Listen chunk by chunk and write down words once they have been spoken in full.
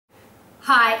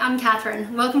Hi, I'm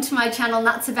Catherine. Welcome to my channel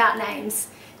Nuts About Names.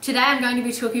 Today I'm going to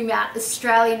be talking about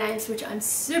Australian names, which I'm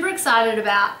super excited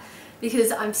about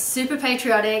because I'm super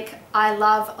patriotic. I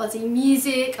love Aussie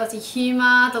music, Aussie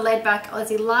humour, the laid-back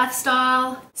Aussie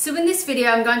lifestyle. So in this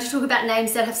video I'm going to talk about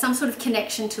names that have some sort of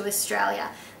connection to Australia.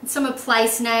 And some are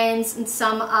place names and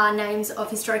some are names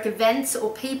of historic events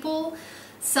or people.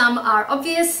 Some are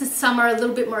obvious, some are a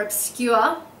little bit more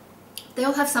obscure. They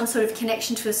all have some sort of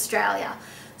connection to Australia.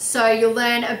 So you'll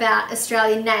learn about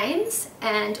Australian names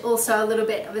and also a little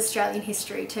bit of Australian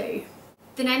history too.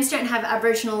 The names don't have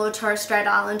Aboriginal or Torres Strait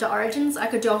Islander origins. I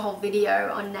could do a whole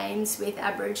video on names with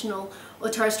Aboriginal or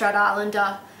Torres Strait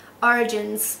Islander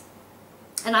origins,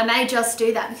 and I may just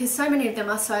do that because so many of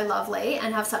them are so lovely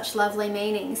and have such lovely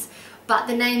meanings. But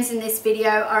the names in this video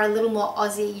are a little more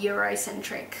Aussie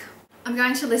Eurocentric. I'm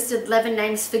going to list 11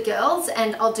 names for girls,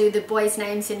 and I'll do the boys'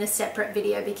 names in a separate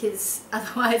video because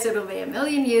otherwise it'll be a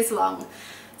million years long.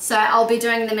 So I'll be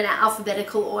doing them in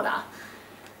alphabetical order.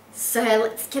 So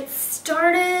let's get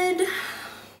started.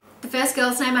 The first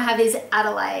girl's name I have is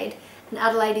Adelaide, and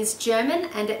Adelaide is German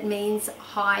and it means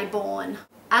high-born.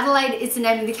 Adelaide is the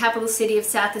name of the capital city of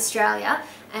South Australia,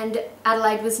 and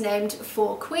Adelaide was named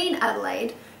for Queen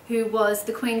Adelaide, who was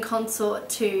the Queen Consort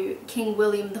to King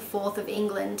William IV of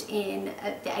England in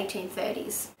the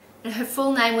 1830s. And her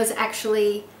full name was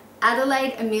actually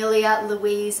Adelaide Amelia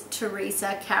Louise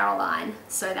Teresa Caroline.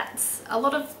 So that's a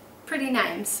lot of pretty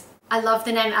names. I love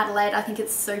the name Adelaide, I think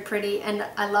it's so pretty, and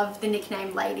I love the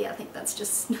nickname Lady, I think that's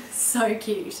just so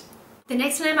cute. The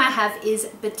next name I have is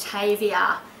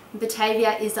Batavia.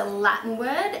 Batavia is a Latin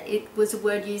word. It was a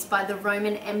word used by the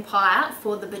Roman Empire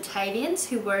for the Batavians,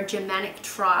 who were a Germanic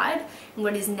tribe in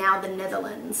what is now the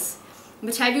Netherlands.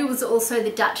 Batavia was also the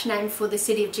Dutch name for the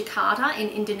city of Jakarta in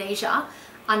Indonesia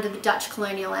under the Dutch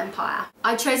colonial empire.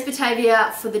 I chose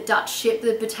Batavia for the Dutch ship,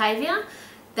 the Batavia,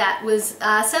 that was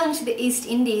sailing to the East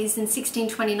Indies in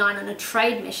 1629 on a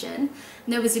trade mission.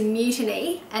 And there was a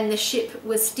mutiny and the ship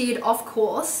was steered off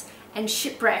course and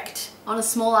shipwrecked on a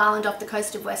small island off the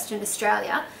coast of Western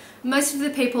Australia. Most of the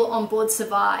people on board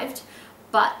survived,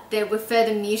 but there were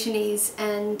further mutinies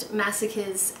and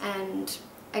massacres and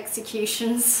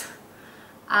executions.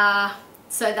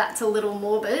 So that's a little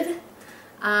morbid.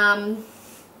 But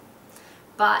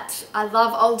I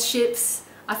love old ships.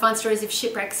 I find stories of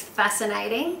shipwrecks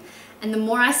fascinating. And the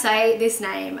more I say this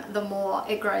name, the more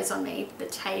it grows on me,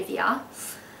 Batavia.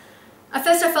 At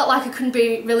first I felt like it couldn't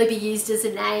really be used as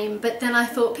a name, but then I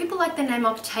thought people like the name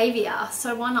Octavia,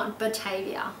 so why not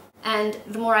Batavia? And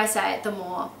the more I say it, the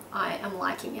more I am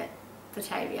liking it,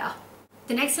 Batavia.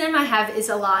 The next name I have is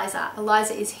Eliza.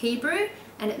 Eliza is Hebrew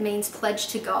and it means pledge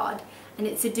to God, and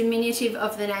it's a diminutive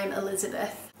of the name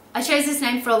Elizabeth. I chose this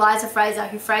name for Eliza Fraser,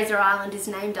 who Fraser Island is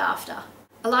named after.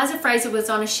 Eliza Fraser was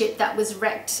on a ship that was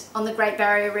wrecked on the Great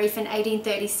Barrier Reef in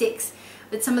 1836.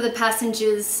 But some of the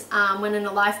passengers went in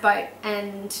a lifeboat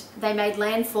and they made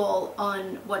landfall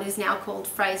on what is now called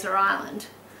Fraser Island,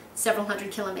 several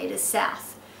hundred kilometres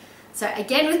south. So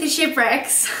again with the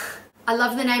shipwrecks, I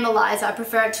love the name Eliza, I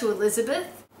prefer it to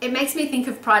Elizabeth. It makes me think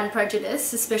of Pride and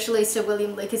Prejudice, especially Sir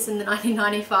William Lucas in the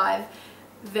 1995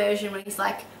 version when he's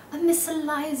like, "I'm Miss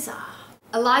Eliza."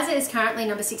 Eliza is currently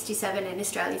number 67 in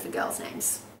Australia for girls'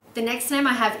 names. The next name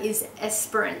I have is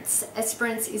Esperance.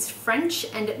 Esperance is French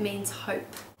and it means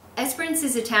hope. Esperance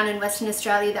is a town in Western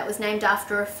Australia that was named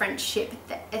after a French ship,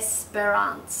 the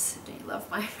Esperance. Do you love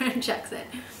my French accent?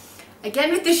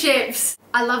 Again with the ships.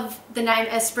 I love the name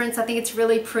Esperance. I think it's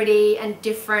really pretty and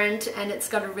different and it's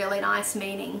got a really nice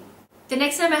meaning. The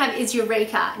next name I have is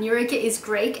Eureka, and Eureka is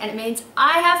Greek and it means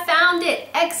I have found it!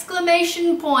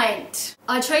 Exclamation point!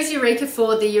 I chose Eureka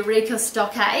for the Eureka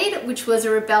Stockade, which was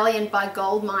a rebellion by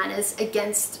gold miners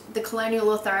against the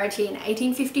colonial authority in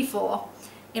 1854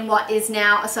 in what is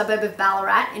now a suburb of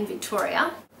Ballarat in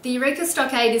Victoria. The Eureka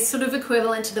Stockade is sort of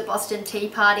equivalent to the Boston Tea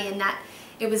Party in that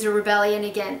it was a rebellion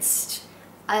against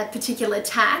a particular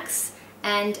tax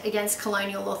and against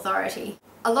colonial authority.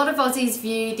 A lot of Aussies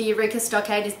view the Eureka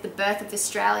Stockade as the birth of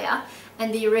Australia,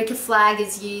 and the Eureka flag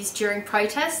is used during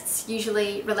protests,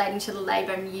 usually relating to the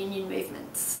labour and union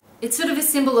movements. It's sort of a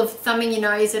symbol of thumbing your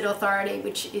nose at authority,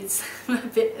 which is a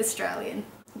bit Australian.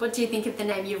 What do you think of the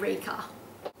name Eureka?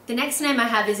 The next name I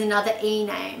have is another E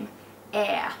name,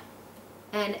 Eyre.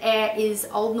 And Eyre is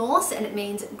Old Norse and it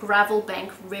means gravel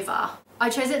bank river.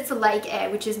 I chose it for Lake Eyre,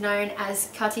 which is known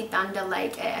as Katitanda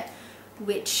Lake Eyre,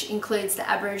 which includes the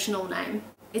Aboriginal name.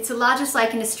 It's the largest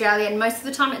lake in Australia and most of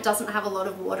the time it doesn't have a lot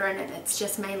of water in it, it's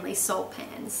just mainly salt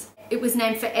pans. It was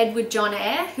named for Edward John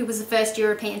Eyre, who was the first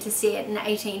European to see it in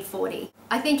 1840.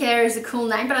 I think Eyre is a cool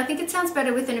name, but I think it sounds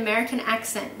better with an American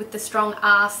accent with the strong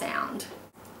R sound.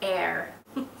 Eyre.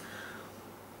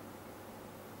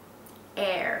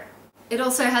 Eyre. It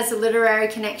also has a literary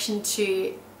connection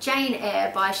to Jane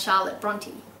Eyre by Charlotte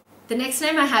Bronte. The next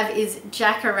name I have is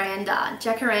Jacaranda.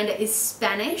 Jacaranda is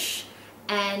Spanish,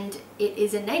 and it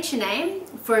is a nature name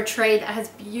for a tree that has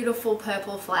beautiful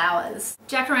purple flowers.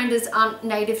 Jacarandas aren't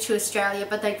native to Australia,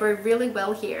 but they grow really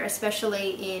well here,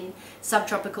 especially in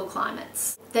subtropical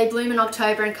climates. They bloom in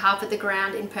October and carpet the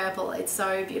ground in purple. It's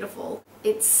so beautiful.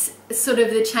 It's sort of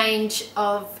the change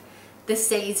of the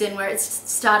season where it's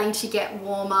starting to get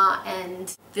warmer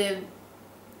and the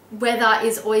weather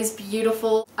is always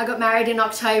beautiful. I got married in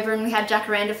October and we had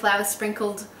jacaranda flowers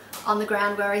sprinkled on the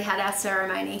ground where we had our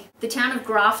ceremony. The town of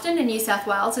Grafton in New South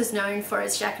Wales is known for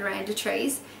its jacaranda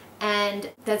trees, and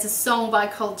there's a song by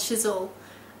Cold Chisel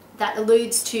that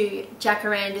alludes to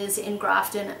jacarandas in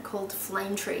Grafton called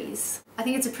Flame Trees. I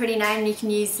think it's a pretty name and you can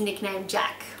use the nickname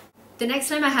Jack. The next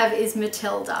name I have is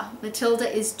Matilda.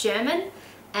 Matilda is German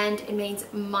and it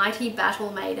means mighty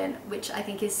battle maiden, which I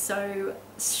think is so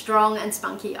strong and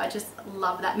spunky. I just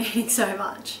love that meaning so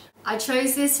much. I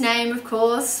chose this name, of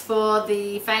course, for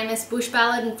the famous bush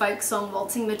ballad and folk song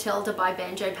Waltzing Matilda by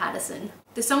Banjo Patterson.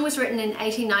 The song was written in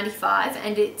 1895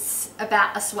 and it's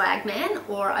about a swagman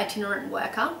or itinerant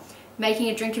worker making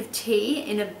a drink of tea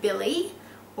in a billy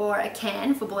or a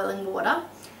can for boiling water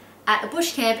at a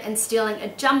bush camp and stealing a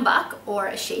jumbuck or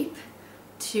a sheep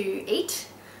to eat.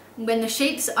 When the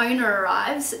sheep's owner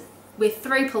arrives with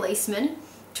 3 policemen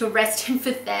to arrest him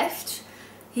for theft,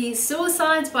 he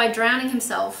suicides by drowning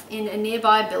himself in a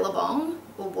nearby billabong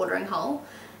or watering hole,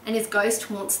 and his ghost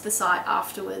haunts the site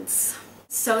afterwards.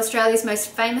 So Australia's most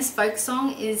famous folk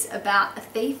song is about a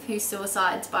thief who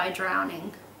suicides by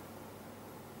drowning.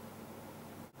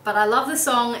 But I love the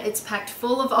song. It's packed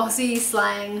full of Aussie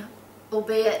slang,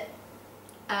 albeit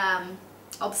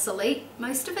obsolete,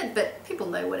 most of it, but people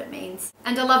know what it means.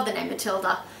 And I love the name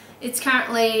Matilda. It's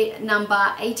currently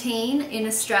number 18 in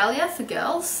Australia for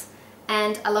girls.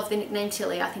 And I love the nickname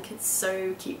Tilly. I think it's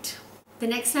so cute. The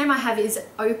next name I have is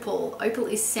Opal. Opal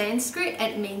is Sanskrit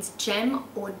and it means gem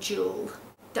or jewel.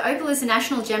 The opal is a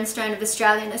national gemstone of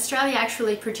Australia, and Australia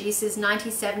actually produces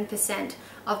 97%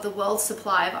 of the world's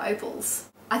supply of opals.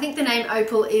 I think the name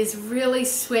Opal is really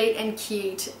sweet and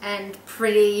cute and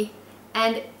pretty,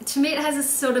 and to me it has a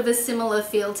sort of a similar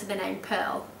feel to the name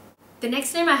Pearl. The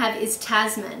next name I have is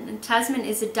Tasman, and Tasman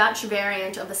is a Dutch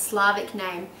variant of a Slavic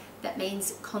name that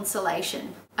means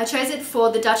consolation. I chose it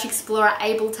for the Dutch explorer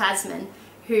Abel Tasman,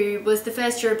 who was the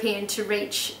first European to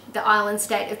reach the island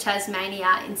state of Tasmania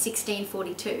in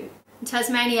 1642.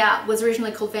 Tasmania was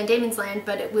originally called Van Diemen's Land,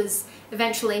 but it was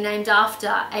eventually named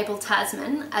after Abel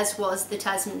Tasman, as was the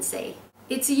Tasman Sea.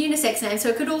 It's a unisex name, so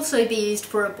it could also be used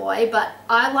for a boy, but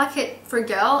I like it for a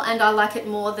girl, and I like it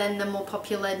more than the more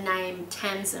popular name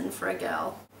Tamsin for a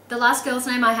girl. The last girl's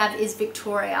name I have is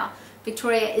Victoria.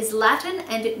 Victoria is Latin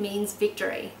and it means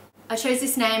victory. I chose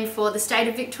this name for the state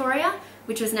of Victoria,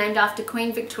 which was named after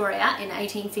Queen Victoria in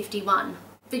 1851.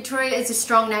 Victoria is a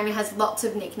strong name. It has lots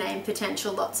of nickname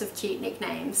potential, lots of cute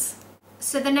nicknames.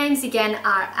 So the names again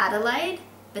are Adelaide,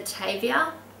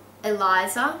 Batavia,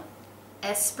 Eliza,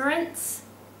 Esperance,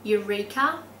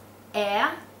 Eureka,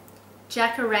 Eyre,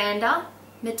 Jacaranda,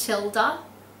 Matilda,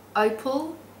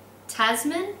 Opal,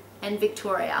 Tasman and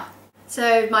Victoria.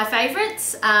 So my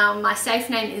favourites, my safe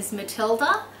name is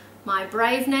Matilda, my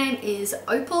brave name is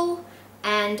Opal,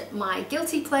 and my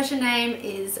guilty pleasure name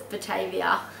is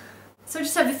Batavia. So I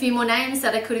just have a few more names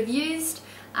that I could have used,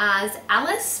 as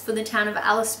Alice for the town of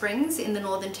Alice Springs in the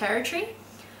Northern Territory,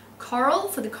 Coral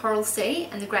for the Coral Sea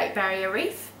and the Great Barrier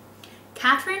Reef,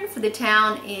 Catherine for the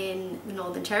town in the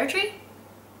Northern Territory,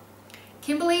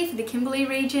 Kimberley for the Kimberley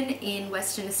region in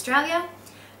Western Australia,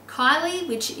 Kylie,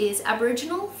 which is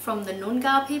Aboriginal from the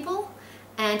Noongar people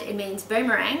and it means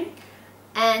boomerang,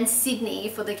 and Sydney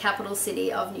for the capital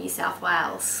city of New South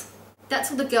Wales.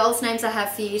 That's all the girls' names I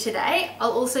have for you today.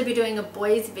 I'll also be doing a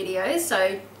boys video,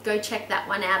 so go check that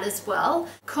one out as well.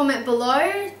 Comment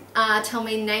below, tell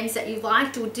me names that you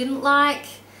liked or didn't like,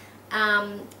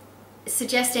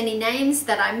 suggest any names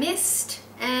that I missed,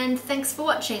 and thanks for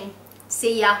watching.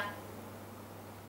 See ya!